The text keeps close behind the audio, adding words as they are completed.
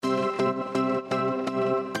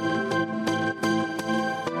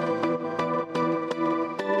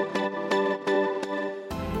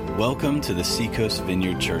Welcome to the Seacoast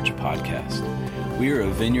Vineyard Church podcast. We are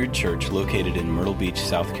a vineyard church located in Myrtle Beach,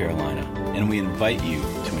 South Carolina, and we invite you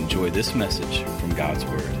to enjoy this message from God's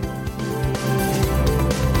Word.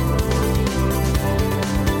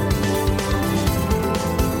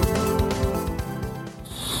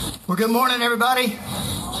 Well, good morning, everybody.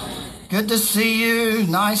 Good to see you.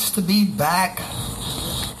 Nice to be back.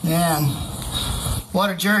 Man, what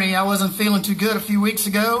a journey. I wasn't feeling too good a few weeks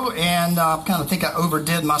ago, and I kind of think I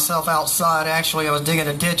overdid myself outside. Actually, I was digging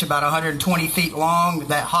a ditch about 120 feet long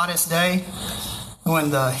that hottest day when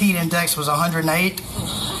the heat index was 108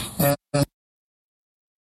 and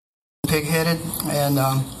pig-headed. And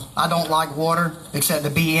I don't like water except to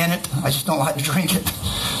be in it. I just don't like to drink it.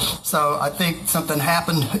 So I think something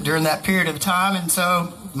happened during that period of time, and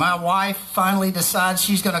so my wife finally decides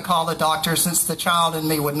she's going to call the doctor since the child in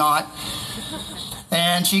me would not.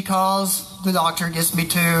 And she calls the doctor, gets me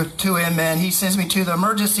to him, and he sends me to the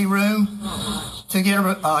emergency room to get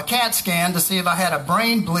a CAT scan to see if I had a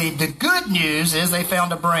brain bleed. The good news is they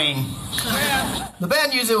found a brain. The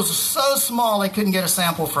bad news, it was so small they couldn't get a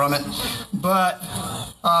sample from it. But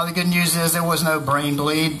the good news is there was no brain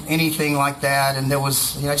bleed, anything like that. And there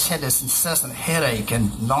was, I just had this incessant headache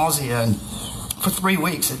and nausea. And for 3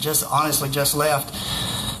 weeks, it just honestly just left.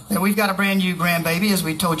 And we've got a brand new grandbaby, as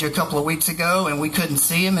we told you a couple of weeks ago, and we couldn't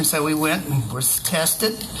see him, and so we went and was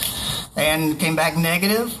tested and came back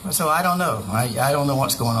negative. So I don't know. I don't know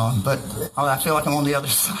what's going on, but I feel like I'm on the other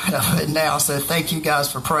side of it now. So thank you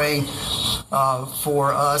guys for praying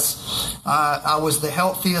for us. I was the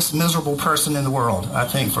healthiest, miserable person in the world, I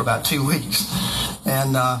think, for about 2 weeks.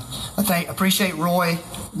 And I appreciate Roy.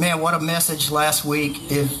 Man, what a message last week.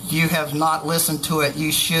 If you have not listened to it,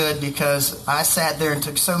 you should, because I sat there and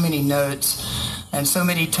took so many notes and so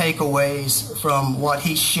many takeaways from what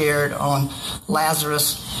he shared on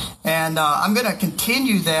Lazarus. And I'm going to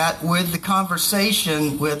continue that with the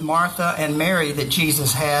conversation with Martha and Mary that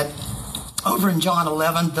Jesus had over in John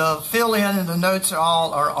 11. The fill-in and the notes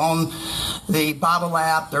are on the Bible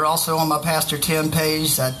app. They're also on my Pastor Tim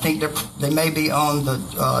page. I think they may be on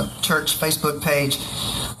the church Facebook page.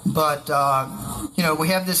 But, we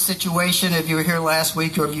have this situation, if you were here last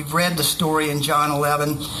week or if you've read the story in John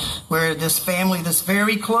 11, where this family that's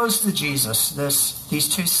very close to Jesus, these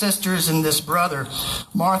two sisters and this brother.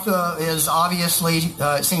 Martha is obviously,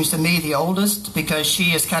 it seems to me, the oldest because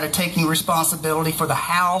she is kind of taking responsibility for the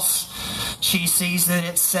house. She sees that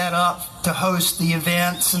it's set up to host the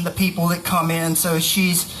events and the people that come in, so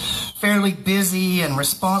she's fairly busy and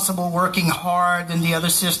responsible, working hard than the other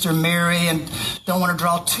sister, Mary, and don't want to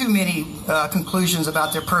draw too many conclusions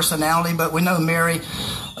about their personality, but we know Mary.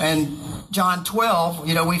 And John 12,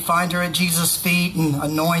 we find her at Jesus' feet and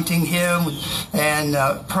anointing him and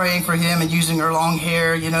praying for him and using her long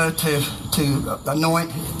hair, to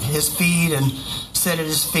anoint his feet and sit at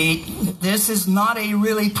his feet. This is not a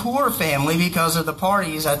really poor family because of the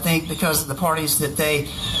parties. I think because of the parties that they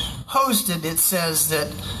hosted, it says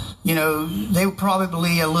that, they were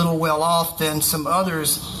probably a little well off than some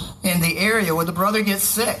others in the area where the brother gets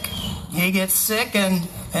sick. He gets sick and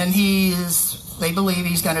they believe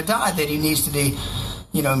he's going to die, that he needs to be,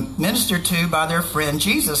 ministered to by their friend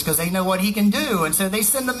Jesus because they know what he can do. And so they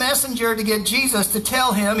send the messenger to get Jesus to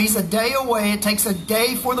tell him he's a day away. It takes a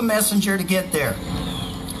day for the messenger to get there.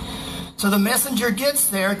 So the messenger gets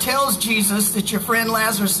there, tells Jesus that your friend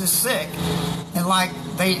Lazarus is sick. And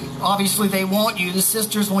they want you, the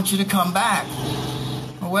sisters want you to come back.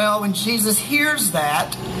 Well, when Jesus hears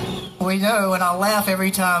that, we know, and I laugh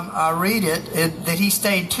every time I read it, that he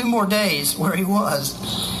stayed 2 more days where he was.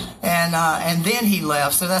 And then he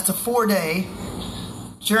left. So that's a 4-day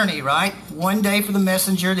journey, right? 1 day for the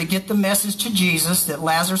messenger to get the message to Jesus that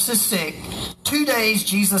Lazarus is sick. 2 days,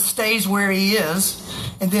 Jesus stays where he is.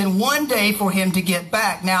 And then 1 day for him to get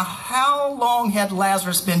back. Now, how long had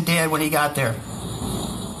Lazarus been dead when he got there?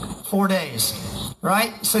 4 days.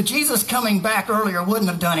 Right? So Jesus coming back earlier wouldn't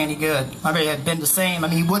have done any good. It had been the same.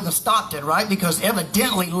 He wouldn't have stopped it, right? Because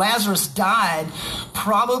evidently Lazarus died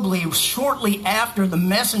probably shortly after the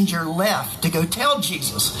messenger left to go tell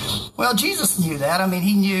Jesus. Well, Jesus knew that.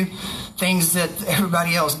 He knew things that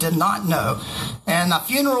everybody else did not know. And a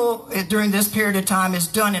funeral during this period of time is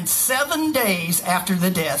done in 7 days after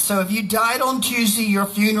the death. So if you died on Tuesday, your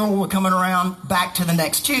funeral will coming around back to the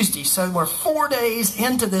next Tuesday. So we're 4 days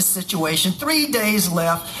into this situation, 3 days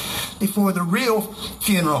left before the real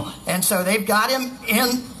funeral. And so they've got him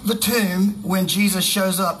in the tomb when Jesus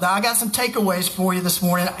shows up. Now, I got some takeaways for you this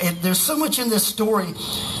morning. There's so much in this story.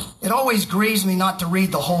 It always grieves me not to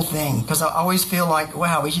read the whole thing because I always feel like,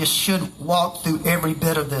 wow, we just should walk through every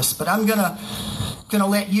bit of this. But I'm gonna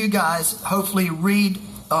let you guys hopefully read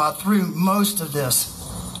through most of this.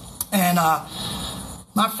 And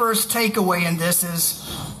my first takeaway in this is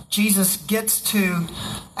Jesus gets to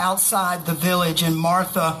outside the village, and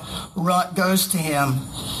Martha goes to him,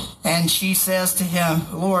 and she says to him,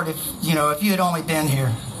 Lord, if you had only been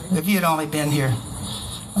here,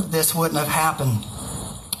 this wouldn't have happened.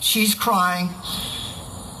 She's crying.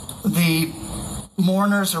 The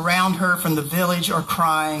mourners around her from the village are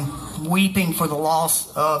crying, weeping for the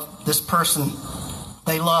loss of this person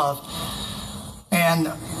they love.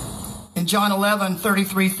 And in John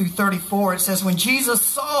 11:33-34, it says, when Jesus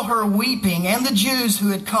saw her weeping, and the Jews who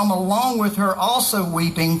had come along with her also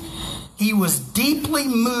weeping, he was deeply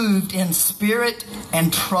moved in spirit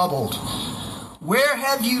and troubled. Where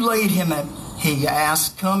have you laid him? He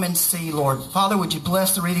asked. Come and see, Lord. Father, would you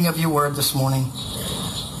bless the reading of your word this morning?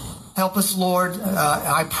 Help us, Lord.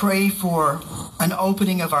 I pray for an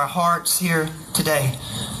opening of our hearts here today.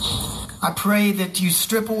 I pray that you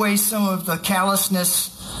strip away some of the callousness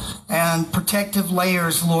and protective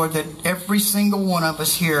layers, Lord, that every single one of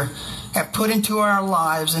us here have put into our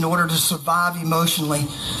lives in order to survive emotionally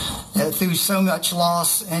through so much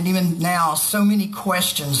loss, and even now, so many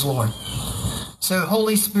questions, Lord. So,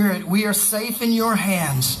 Holy Spirit, we are safe in your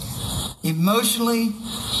hands, emotionally,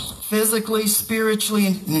 physically, spiritually,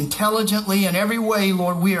 and intelligently, in every way,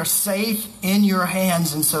 Lord. We are safe in your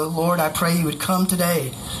hands. And so, Lord, I pray you would come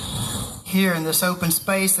today here in this open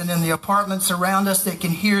space and in the apartments around us that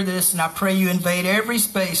can hear this. And I pray you invade every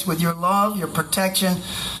space with your love, your protection,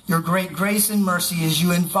 your great grace and mercy as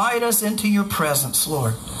you invite us into your presence,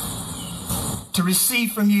 Lord, to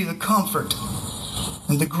receive from you the comfort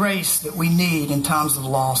and the grace that we need in times of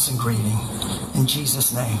loss and grieving. In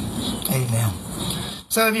Jesus' name, amen.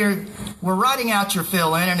 So if we're writing out your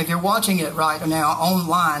fill-in, and if you're watching it right now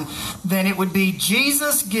online, then it would be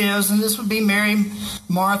Jesus gives, and this would be Mary,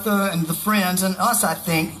 Martha, and the friends, and us, I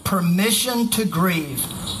think, permission to grieve.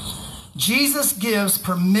 Jesus gives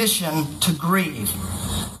permission to grieve.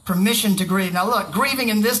 Permission to grieve. Now look, grieving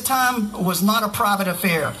in this time was not a private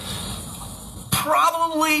affair.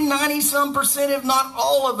 Probably 90-some%, if not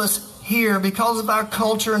all of us here, because of our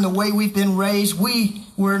culture and the way we've been raised, we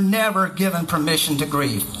were never given permission to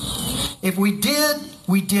grieve. If we did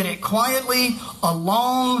it quietly,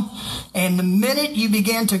 alone, and the minute you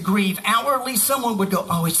began to grieve outwardly, someone would go,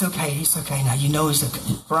 oh, it's okay now, you know it's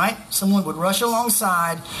okay, right? Someone would rush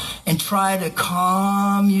alongside and try to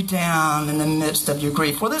calm you down in the midst of your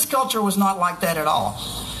grief. Well, this culture was not like that at all.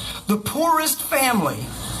 The poorest family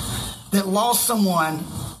that lost someone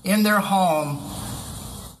in their home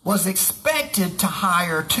was expected to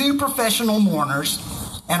hire 2 professional mourners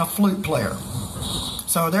and a flute player.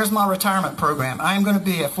 So there's my retirement program. I am going to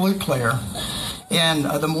be a flute player in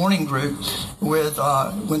the mourning group with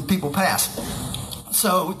when people pass.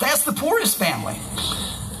 So that's the poorest family.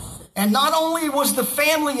 And not only was the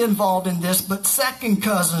family involved in this, but second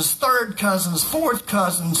cousins, third cousins, fourth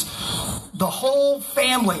cousins, the whole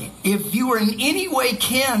family. If you were in any way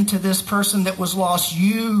kin to this person that was lost,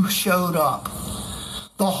 you showed up.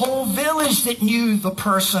 The whole village that knew the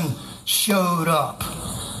person showed up.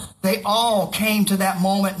 They all came to that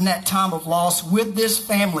moment in that time of loss with this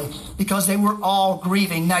family because they were all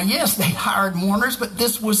grieving. Now, yes, they hired mourners, but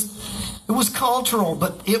it was cultural,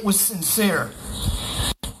 but it was sincere.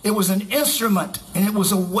 It was an instrument, and it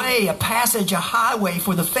was a way, a passage, a highway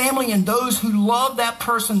for the family and those who love that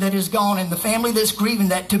person that is gone, and the family that's grieving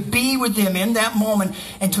that, to be with them in that moment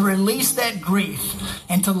and to release that grief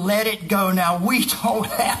and to let it go. Now, we don't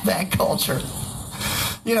have that culture.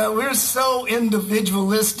 You know, we're so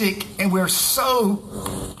individualistic, and we're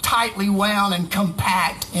so tightly wound and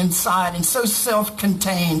compact inside and so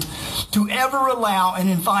self-contained to ever allow and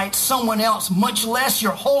invite someone else, much less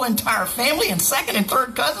your whole entire family and second and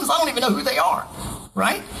third cousins. I don't even know who they are,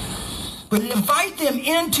 right? But invite them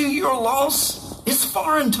into your loss is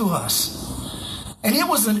foreign to us. And it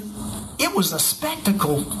was a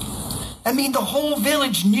spectacle. I mean, the whole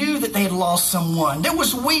village knew that they had lost someone. There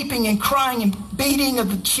was weeping and crying and beating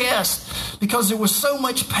of the chest because there was so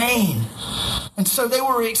much pain. And so they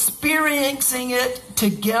were experiencing it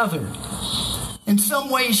together. In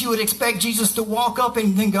some ways, you would expect Jesus to walk up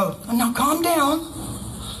and then go, now calm down.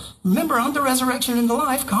 Remember, I'm the resurrection and the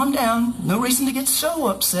life. Calm down. No reason to get so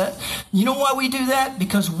upset. You know why we do that?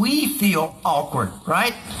 Because we feel awkward,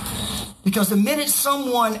 right? Because the minute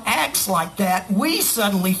someone acts like that, we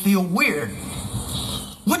suddenly feel weird.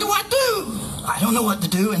 What do I do? I don't know what to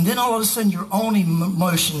do. And then all of a sudden your own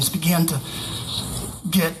emotions begin to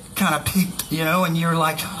get kind of peaked, and you're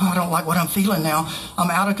like, oh, I don't like what I'm feeling now.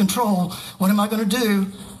 I'm out of control. What am I going to do?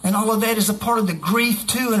 And all of that is a part of the grief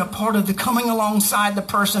too, and a part of the coming alongside the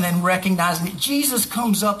person and recognizing that Jesus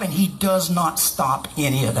comes up and he does not stop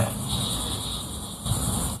any of that.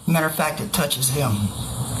 Matter of fact, it touches him.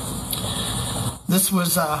 This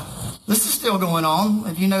is still going on.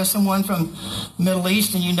 If you know someone from the Middle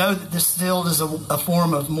East and you know that this still is a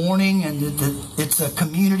form of mourning, and it's a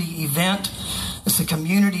community event. It's a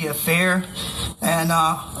community affair. And,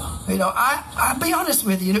 I'll be honest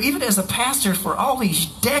with you, even as a pastor for all these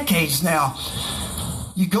decades now,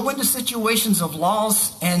 you go into situations of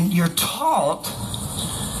loss and you're taught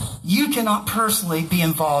you cannot personally be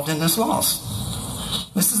involved in this loss.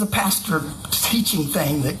 This is a pastor teaching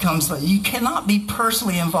thing that comes. You cannot be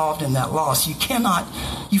personally involved in that loss.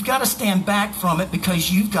 You've got to stand back from it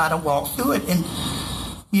because you've got to walk through it. And,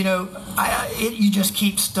 you just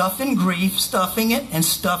keep stuffing grief, stuffing it,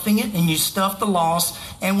 and you stuff the loss.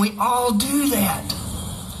 And we all do that.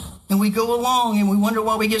 And we go along and we wonder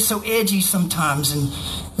why we get so edgy sometimes. And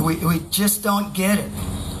we just don't get it.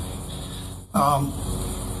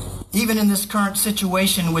 Even in this current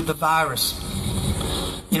situation with the virus.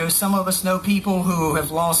 Some of us know people who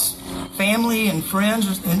have lost family and friends,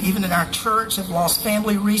 and even in our church have lost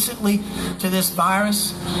family recently to this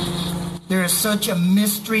virus. There is such a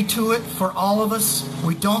mystery to it for all of us.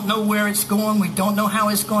 We don't know where it's going. We don't know how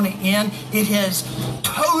it's going to end. It has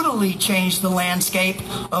totally changed the landscape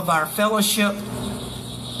of our fellowship.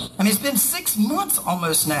 I mean, it's been 6 months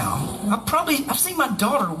almost now. I've seen my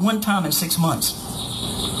daughter one time in 6 months.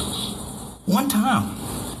 One time.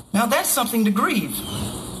 Now that's something to grieve.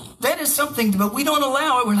 That is something, but we don't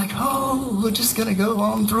allow it. We're like, we're just going to go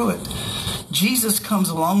on through it. Jesus comes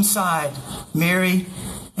alongside Mary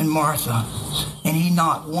and Martha, and he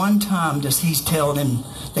not one time does he tell them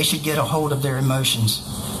they should get a hold of their emotions.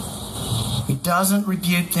 He doesn't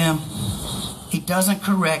rebuke them. He doesn't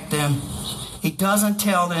correct them. He doesn't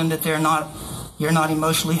tell them that you're not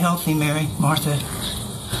emotionally healthy, Mary, Martha.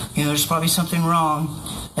 There's probably something wrong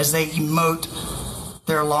as they emote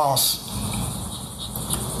their loss.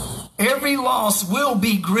 Every loss will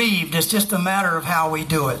be grieved. It's just a matter of how we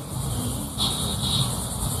do it.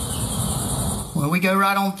 When we go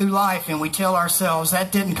right on through life and we tell ourselves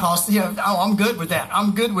that didn't cost, I'm good with that.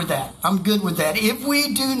 I'm good with that. I'm good with that. If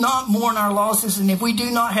we do not mourn our losses, and if we do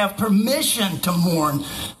not have permission to mourn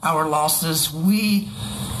our losses, we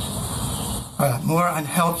are more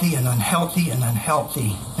unhealthy and unhealthy and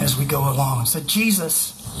unhealthy as we go along. So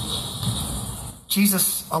Jesus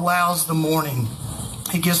allows the mourning.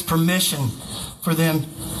 He gives permission for them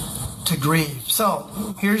to grieve.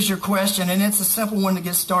 So here's your question, and it's a simple one to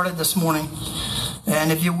get started this morning.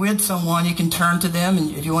 And if you're with someone, you can turn to them,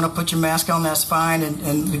 and if you want to put your mask on, that's fine, and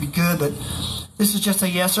it'd be good. But this is just a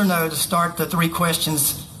yes or no to start the 3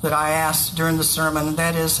 questions that I asked during the sermon, and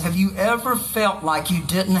that is, have you ever felt like you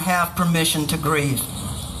didn't have permission to grieve?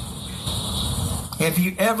 Have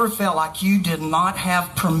you ever felt like you did not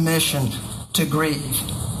have permission to grieve?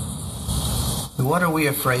 What are we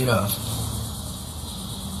afraid of?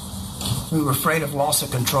 We were afraid of loss of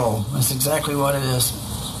control. That's exactly what it is.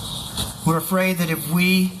 We're afraid that if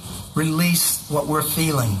we release what we're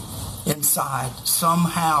feeling inside,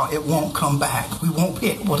 somehow it won't come back. We won't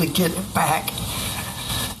be able to get it back.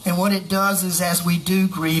 And what it does is, as we do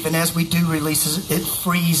grieve and as we do release, it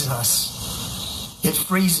frees us. It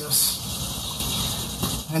frees us.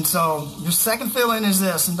 And so your second fill-in is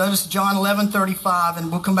this. And notice John 11:35, and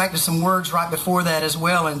we'll come back to some words right before that as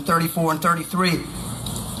well in 34 and 33.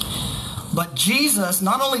 But Jesus,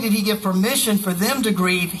 not only did he give permission for them to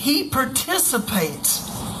grieve, he participates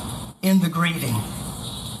in the grieving.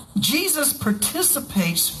 Jesus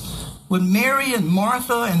participates with Mary and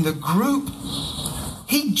Martha and the group.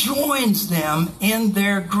 He joins them in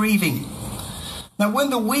their grieving. Now, when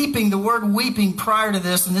the word weeping prior to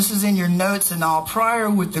this, and this is in your notes and all, prior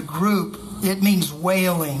with the group, it means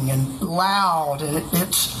wailing and loud, and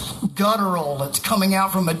it's guttural. It's coming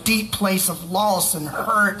out from a deep place of loss and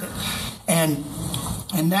hurt. And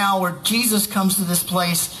now where Jesus comes to this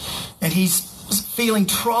place, and he's feeling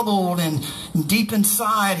troubled, and deep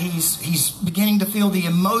inside he's beginning to feel the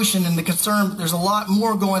emotion and the concern. But there's a lot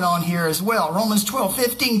more going on here as well. Romans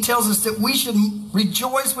 12:15 tells us that we should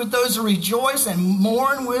rejoice with those who rejoice and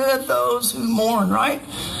mourn with those who mourn, right?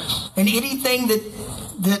 And anything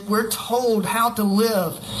that we're told how to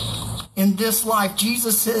live in this life,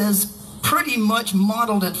 Jesus has pretty much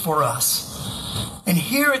modeled it for us. And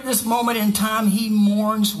here at this moment in time, he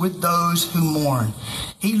mourns with those who mourn.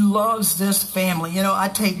 He loves this family. You know, I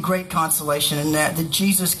take great consolation in that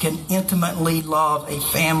Jesus can intimately love a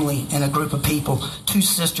family and a group of people, 2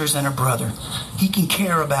 sisters and a brother. He can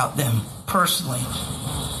care about them personally.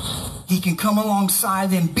 He can come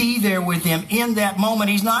alongside them, be there with them in that moment.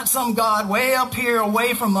 He's not some God way up here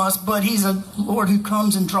away from us, but he's a Lord who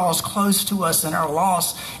comes and draws close to us in our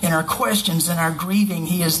loss, in our questions, in our grieving.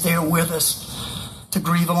 He is there with us to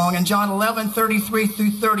grieve along. In John 11:33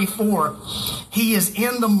 through 34, he is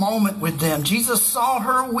in the moment with them. Jesus saw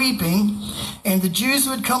her weeping, and the Jews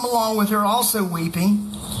who had come along with her also weeping.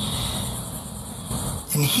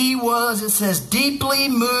 And he was, it says, deeply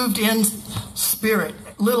moved in spirit.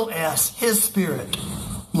 Little s, his spirit.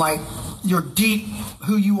 Like you're deep,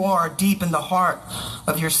 who you are, deep in the heart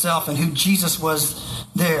of yourself, and who Jesus was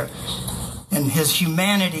there. And his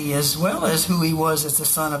humanity as well as who he was as the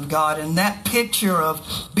Son of God. And that picture of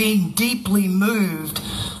being deeply moved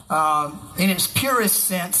in its purest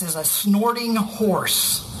sense is a snorting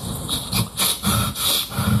horse.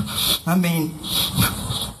 I mean,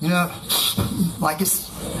 you know, like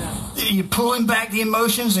you're pulling back the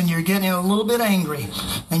emotions and you're getting a little bit angry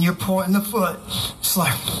and you're pointing the foot. It's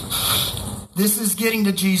like, this is getting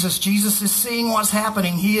to Jesus. Jesus is seeing what's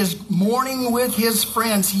happening. He is mourning with his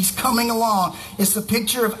friends. He's coming along. It's a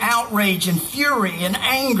picture of outrage and fury and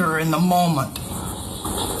anger in the moment.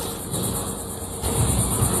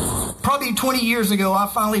 Probably 20 years ago, I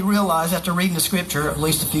finally realized, after reading the scripture at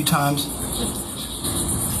least a few times,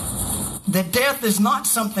 that death is not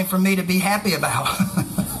something for me to be happy about.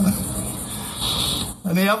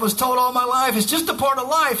 I mean, I was told all my life, it's just a part of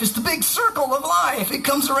life. It's the big circle of life. It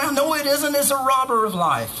comes around. No, it isn't. It's a robber of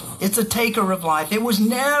life. It's a taker of life. It was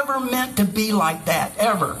never meant to be like that,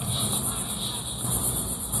 ever.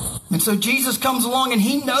 And so Jesus comes along and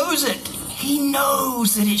he knows it. He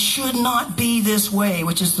knows that it should not be this way,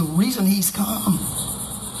 which is the reason he's come.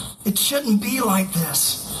 It shouldn't be like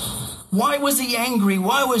this. Why was he angry?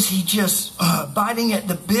 Why was he just biting at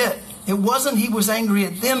the bit? It wasn't he was angry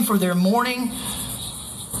at them for their mourning.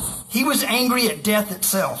 He was angry at death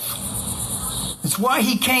itself. That's why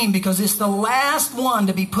he came, because it's the last one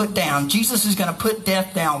to be put down. Jesus is going to put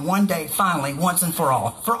death down one day, finally, once and for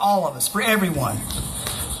all of us, for everyone.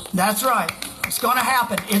 That's right. It's going to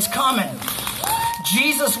happen. It's coming.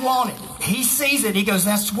 Jesus wanted it. He sees it. He goes,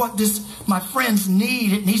 that's what my friends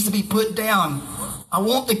need. It needs to be put down. I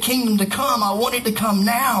want the kingdom to come. I want it to come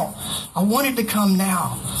now. I want it to come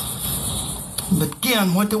now. But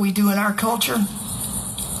again, what do we do in our culture?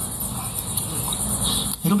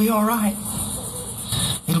 It'll be all right.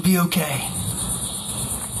 It'll be okay.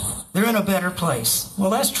 They're in a better place.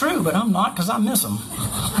 Well, that's true, but I'm not, because I miss them.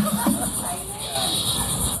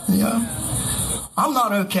 Yeah. I'm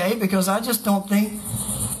not okay because I just don't think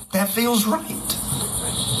that feels right.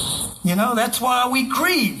 You know, that's why we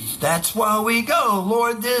grieve. That's why we go,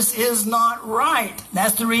 Lord, this is not right.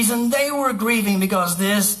 That's the reason they were grieving, because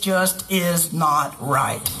this just is not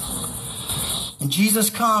right. And Jesus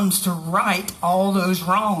comes to right all those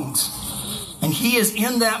wrongs. And he is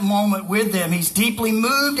in that moment with them. He's deeply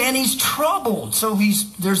moved and he's troubled. So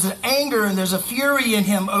there's an anger and there's a fury in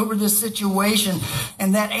him over this situation.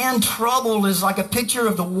 And that "and troubled" is like a picture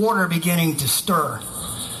of the water beginning to stir.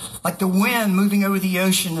 Like the wind moving over the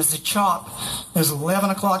ocean as the chop, as 11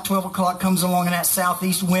 o'clock, 12 o'clock comes along, and that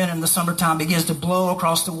southeast wind in the summertime begins to blow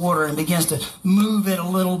across the water and begins to move it a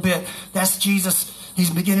little bit. That's Jesus. He's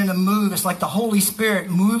beginning to move. It's like the Holy Spirit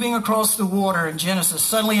moving across the water in Genesis.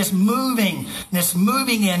 Suddenly it's moving, and it's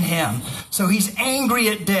moving in him. So he's angry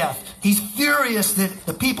at death. He's furious that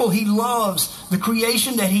the people he loves, the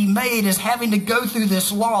creation that he made, is having to go through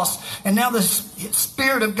this loss. And now the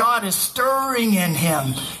Spirit of God is stirring in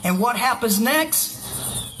him. And what happens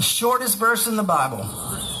next? The shortest verse in the Bible.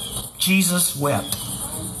 Jesus wept.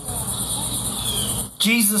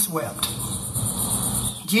 Jesus wept.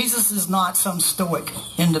 Jesus is not some stoic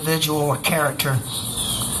individual or character.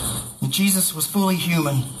 Jesus was fully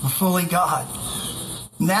human, fully God.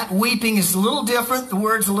 And that weeping is a little different. The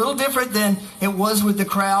word's a little different than it was with the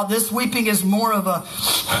crowd. This weeping is more of a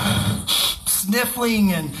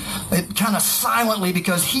sniffling and kind of silently,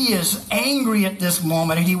 because he is angry at this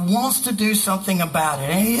moment and he wants to do something about it.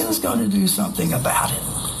 And he is going to do something about it.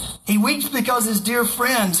 He weeps because his dear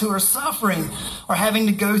friends who are suffering are having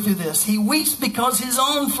to go through this. He weeps because his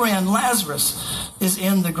own friend Lazarus is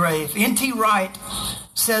in the grave. N.T. Wright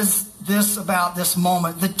says this about this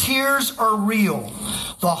moment: the tears are real.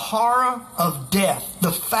 The horror of death,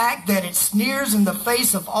 the fact that it sneers in the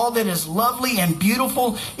face of all that is lovely and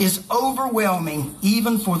beautiful, is overwhelming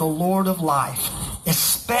even for the Lord of life,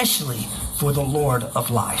 especially for the Lord of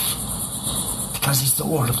life. Because he's the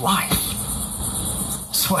Lord of life.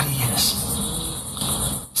 That's what he is.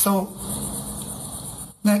 So,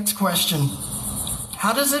 next question.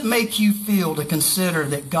 How does it make you feel to consider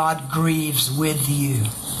that God grieves with you?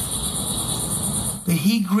 That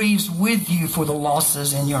he grieves with you for the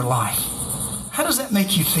losses in your life. How does that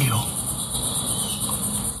make you feel?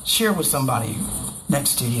 Share with somebody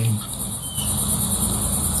next to you.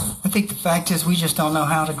 I think the fact is we just don't know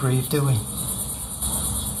how to grieve, do we?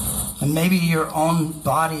 And maybe your own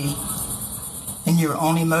body and your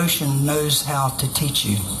own emotion knows how to teach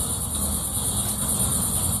you.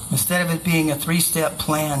 Instead of it being a 3-step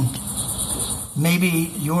plan,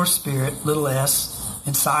 maybe your spirit, little s,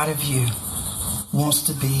 inside of you wants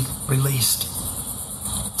to be released.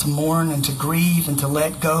 To mourn and to grieve and to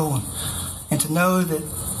let go. And to know that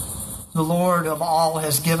the Lord of all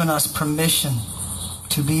has given us permission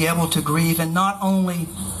to be able to grieve. And not only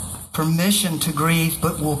permission to grieve,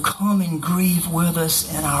 but will come and grieve with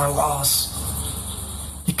us in our loss.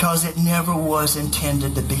 Because it never was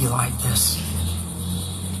intended to be like this.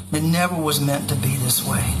 It never was meant to be this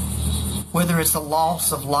way. Whether it's a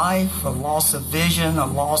loss of life, a loss of vision, a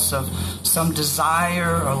loss of some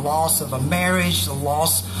desire, a loss of a marriage, a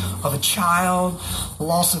loss of a child, a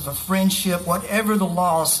loss of a friendship, whatever the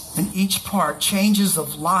loss in each part, changes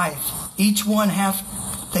of life, each one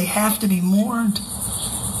they have to be mourned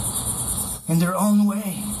in their own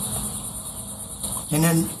way. And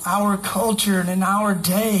in our culture and in our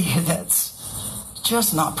day, that's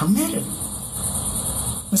just not permitted.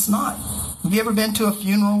 It's not. Have you ever been to a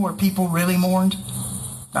funeral where people really mourned?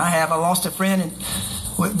 I have. I lost a friend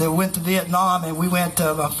that went to Vietnam, and we went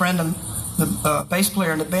to a friend, the bass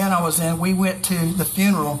player in the band I was in, we went to the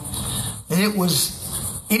funeral. And it was,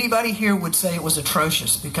 anybody here would say it was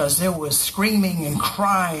atrocious because there was screaming and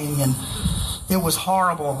crying, and it was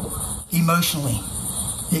horrible emotionally.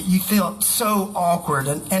 You feel so awkward.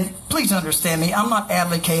 And please understand me, I'm not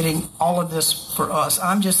advocating all of this for us.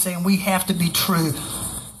 I'm just saying we have to be true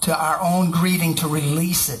to our own grieving to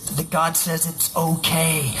release it. That God says it's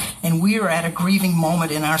okay. And we are at a grieving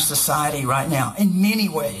moment in our society right now in many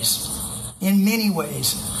ways. In many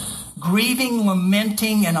ways. Grieving,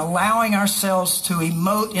 lamenting, and allowing ourselves to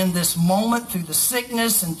emote in this moment through the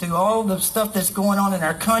sickness and through all the stuff that's going on in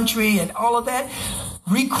our country and all of that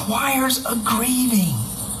requires a grieving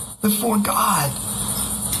before God.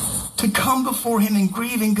 To come before him and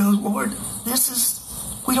grieve and go, Lord,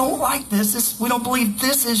 we don't like this. We don't believe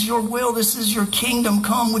this is your will. This is your kingdom.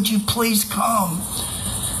 Come, would you please come?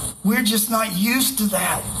 We're just not used to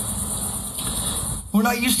that. We're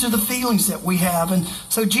not used to the feelings that we have. And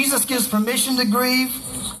so Jesus gives permission to grieve.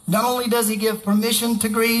 Not only does he give permission to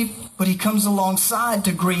grieve, but he comes alongside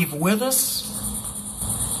to grieve with us.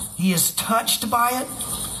 He is touched by it.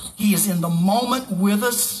 He is in the moment with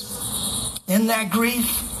us in that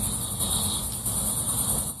grief.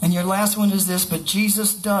 And your last one is this, but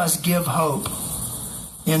Jesus does give hope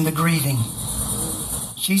in the grieving.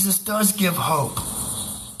 Jesus does give hope.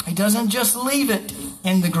 He doesn't just leave it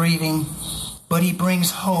in the grieving, but he brings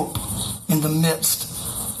hope in the midst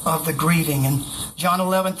of the grieving. And John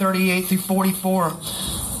 11:38 through 44,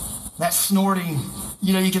 that snorting,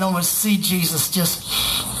 you can almost see Jesus just,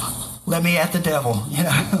 let me at the devil,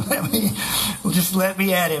 let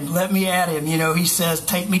me at him. Let me at him. He says,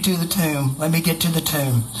 take me to the tomb. Let me get to the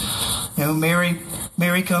tomb.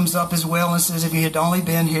 Mary comes up as well and says, if you had only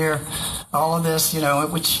been here, all of this,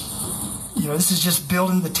 which, this is just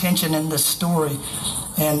building the tension in this story.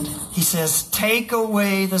 And he says, take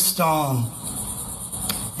away the stone.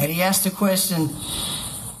 And he asked the question,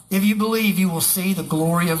 if you believe, you will see the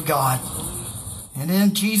glory of God. And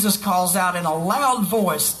then Jesus calls out in a loud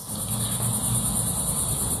voice.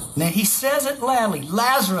 Now he says it loudly,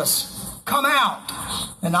 Lazarus, come out.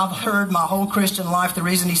 And I've heard my whole Christian life, the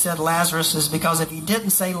reason he said Lazarus is because if he didn't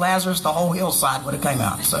say Lazarus, the whole hillside would have came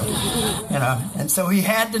out. So, and so he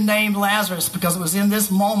had to name Lazarus because it was in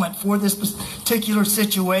this moment for this particular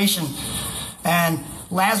situation. And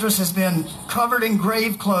Lazarus has been covered in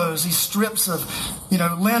grave clothes, these strips of,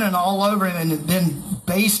 linen all over him, and had been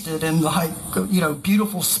basted in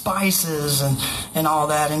beautiful spices and all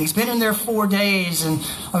that. And he's been in there 4 days. And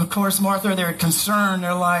of course, Martha, they're concerned.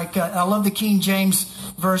 They're like, I love the King James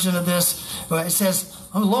version of this. It says,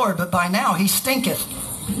 oh Lord, but by now he stinketh.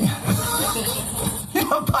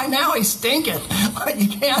 By now he stinketh. You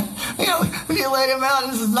can't, if you let him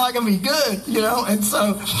out, this is not going to be good, And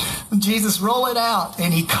so Jesus rolled it out,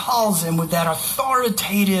 and he calls him with that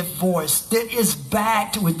authoritative voice that is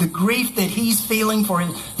backed with the grief that he's feeling for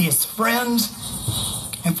his friends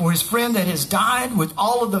and for his friend that has died with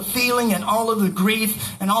all of the feeling and all of the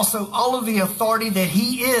grief and also all of the authority that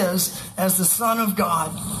he is as the Son of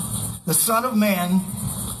God, the Son of Man,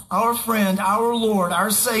 our friend, our Lord,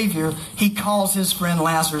 our Savior. He calls his friend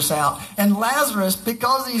Lazarus out. And Lazarus,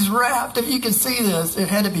 because he's wrapped, if you can see this, it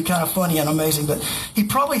had to be kind of funny and amazing, but he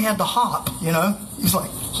probably had to hop, He's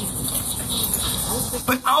like...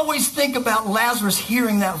 But I always think about Lazarus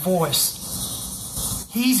hearing that voice.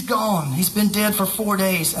 He's gone. He's been dead for 4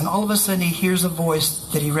 days. And all of a sudden he hears a voice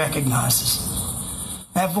that he recognizes.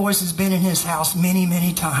 That voice has been in his house many,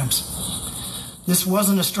 many times. This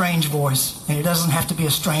wasn't a strange voice. And it doesn't have to be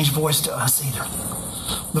a strange voice to us either.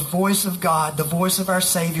 The voice of God, the voice of our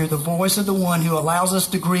Savior, the voice of the one who allows us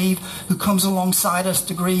to grieve, who comes alongside us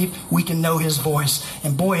to grieve, we can know his voice.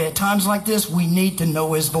 And boy, at times like this, we need to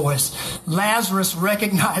know his voice. Lazarus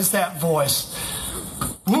recognized that voice.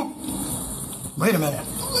 Whoop. Wait a minute.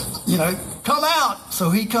 Come out. So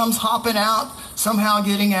he comes hopping out, somehow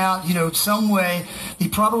getting out, some way. He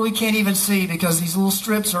probably can't even see because these little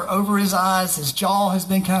strips are over his eyes. His jaw has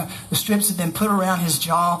been the strips have been put around his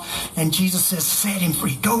jaw. And Jesus says, set him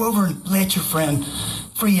free. Go over and let your friend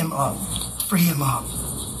free him up. Free him up.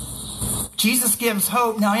 Jesus gives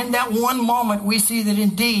hope. Now, in that one moment, we see that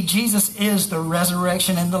indeed Jesus is the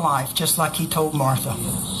resurrection and the life, just like he told Martha.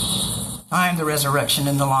 I am the resurrection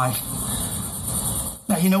and the life.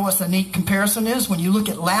 Now, you know what's the neat comparison is? When you look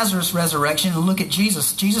at Lazarus' resurrection and look at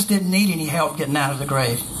Jesus, Jesus didn't need any help getting out of the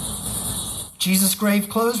grave. Jesus' grave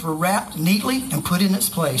clothes were wrapped neatly and put in its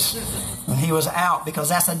place. And he was out because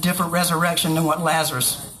that's a different resurrection than what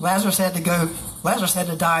Lazarus had to go. Lazarus had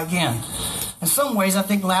to die again. In some ways, I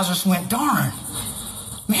think Lazarus went, darn,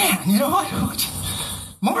 man, you know what?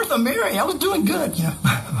 Martha, Mary, I was doing good,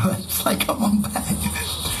 It's like, come on back.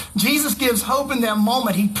 Jesus gives hope in that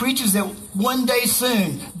moment. He preaches that one day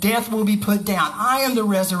soon, death will be put down. I am the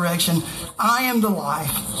resurrection. I am the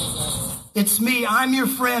life. It's me. I'm your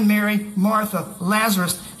friend, Mary, Martha,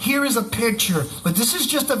 Lazarus. Here is a picture, but this is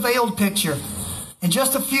just a veiled picture. In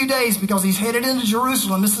just a few days, because he's headed into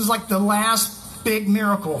Jerusalem, this is like the last big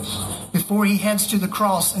miracle before he heads to the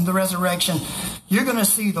cross and the resurrection. You're going to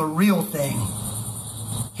see the real thing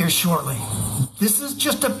here shortly. This is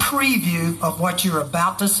just a preview of what you're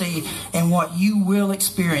about to see and what you will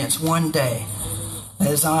experience one day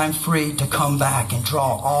as I'm free to come back and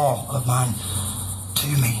draw all of mine to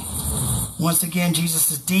me. Once again, Jesus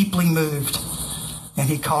is deeply moved and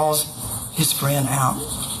he calls his friend out.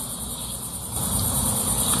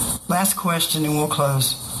 Last question and we'll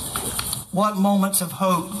close. What moments of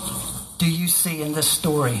hope do you see in this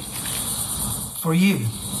story for you,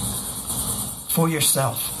 for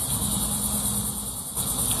yourself?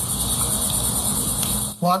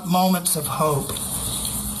 What moments of hope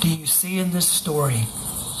do you see in this story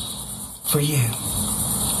for you?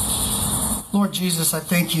 Lord Jesus, I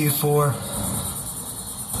thank you for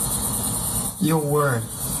your word.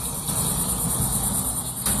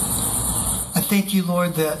 I thank you,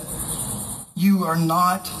 Lord, that you are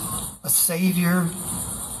not a Savior.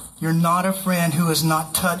 You're not a friend who is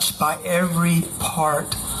not touched by every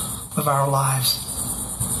part of our lives.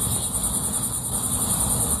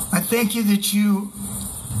 I thank you that you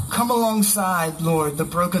come alongside, Lord, the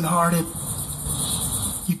brokenhearted.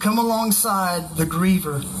 You come alongside the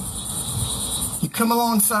griever. You come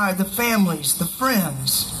alongside the families, the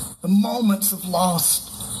friends, the moments of loss.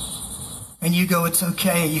 And you go, it's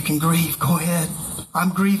okay, you can grieve. Go ahead. I'm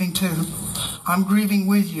grieving too. I'm grieving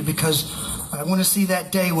with you because I want to see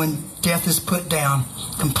that day when death is put down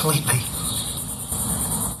completely.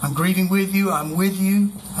 I'm grieving with you. I'm with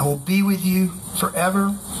you. I will be with you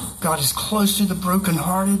forever. God is close to the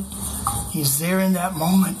brokenhearted. He's there in that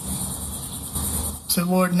moment. So,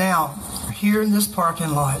 Lord, now, we're here in this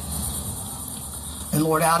parking lot. And,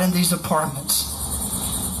 Lord, out in these apartments,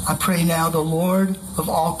 I pray now the Lord of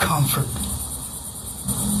all comfort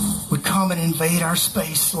would come and invade our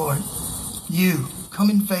space, Lord. You, come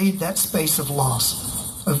invade that space of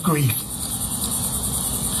loss, of grief.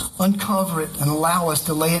 Uncover it and allow us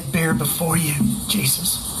to lay it bare before you,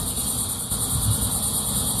 Jesus.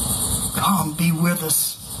 Come, be with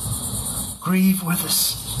us, grieve with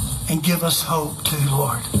us, and give us hope too,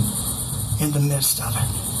 Lord, in the midst of it.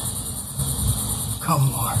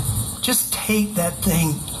 Come, Lord. Just take that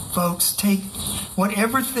thing, folks. Take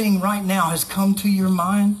whatever thing right now has come to your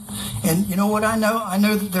mind. And you know what I know? I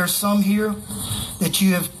know that there's some here that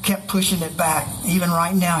you have kept pushing it back. Even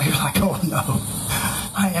right now, you're like, oh no,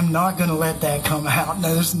 I am not going to let that come out.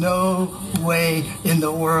 No, there's no way in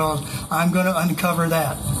the world I'm going to uncover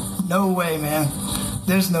that. No way, man.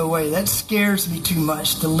 There's no way. That scares me too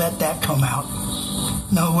much to let that come out.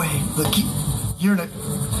 No way. Look,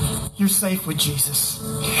 you're safe with Jesus.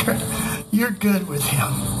 You're good with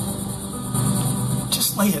him.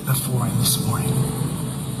 Just lay it before him this morning.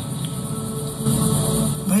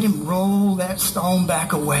 Let him roll that stone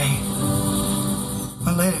back away.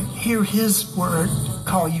 And let it hear his word,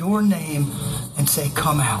 call your name, and say,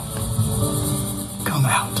 come out. Come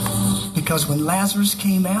out. Because when Lazarus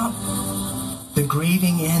came out, the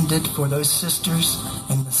grieving ended for those sisters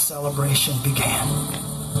and the celebration began.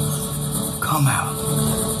 Come out.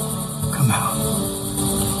 Come out.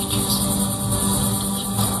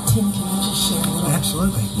 Tim, can I just share a little?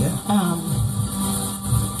 Absolutely, yeah.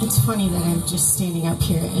 It's funny that I'm just standing up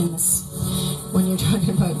here in this, when you're talking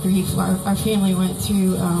about grief. Our family went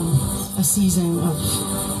through a season of,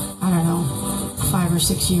 5 or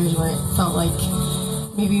 6 years where it felt like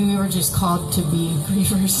maybe we were just called to be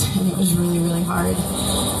grievers, and it was really, really hard.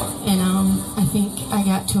 And I think I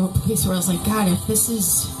got to a place where I was like, God, if this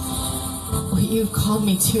is what you've called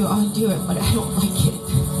me to, I'll do it, but I don't like it.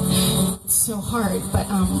 It's so hard. But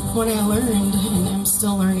what I learned, and I'm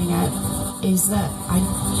still learning at, is that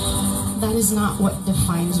that is not what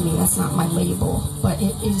defines me. That's not my label, but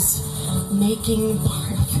it is making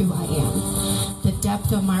part of who I am. The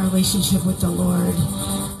depth of my relationship with the Lord,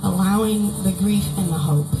 allowing the grief and the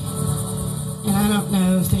hope. And I don't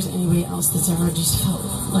know if there's anybody else that's ever just felt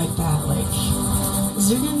like that. Like, is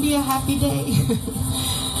there going to be a happy day?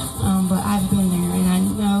 But I've been there, and I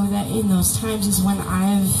know that in those times is when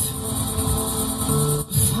I've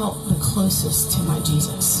felt the closest to my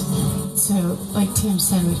Jesus. So, like Tim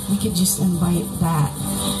said, if we could just invite that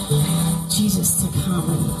Jesus to come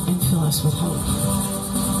and fill us with hope.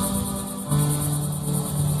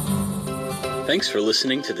 Thanks for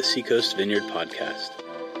listening to the Seacoast Vineyard Podcast.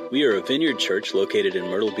 We are a vineyard church located in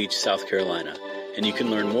Myrtle Beach, South Carolina, and you can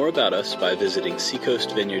learn more about us by visiting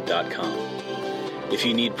seacoastvineyard.com. If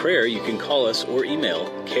you need prayer, you can call us or email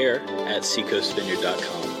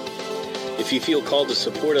care@seacoastvineyard.com. If you feel called to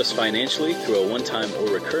support us financially through a one-time or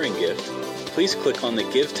recurring gift, please click on the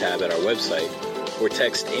Give tab at our website or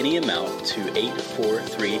text any amount to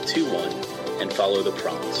 84321 and follow the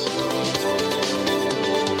prompts.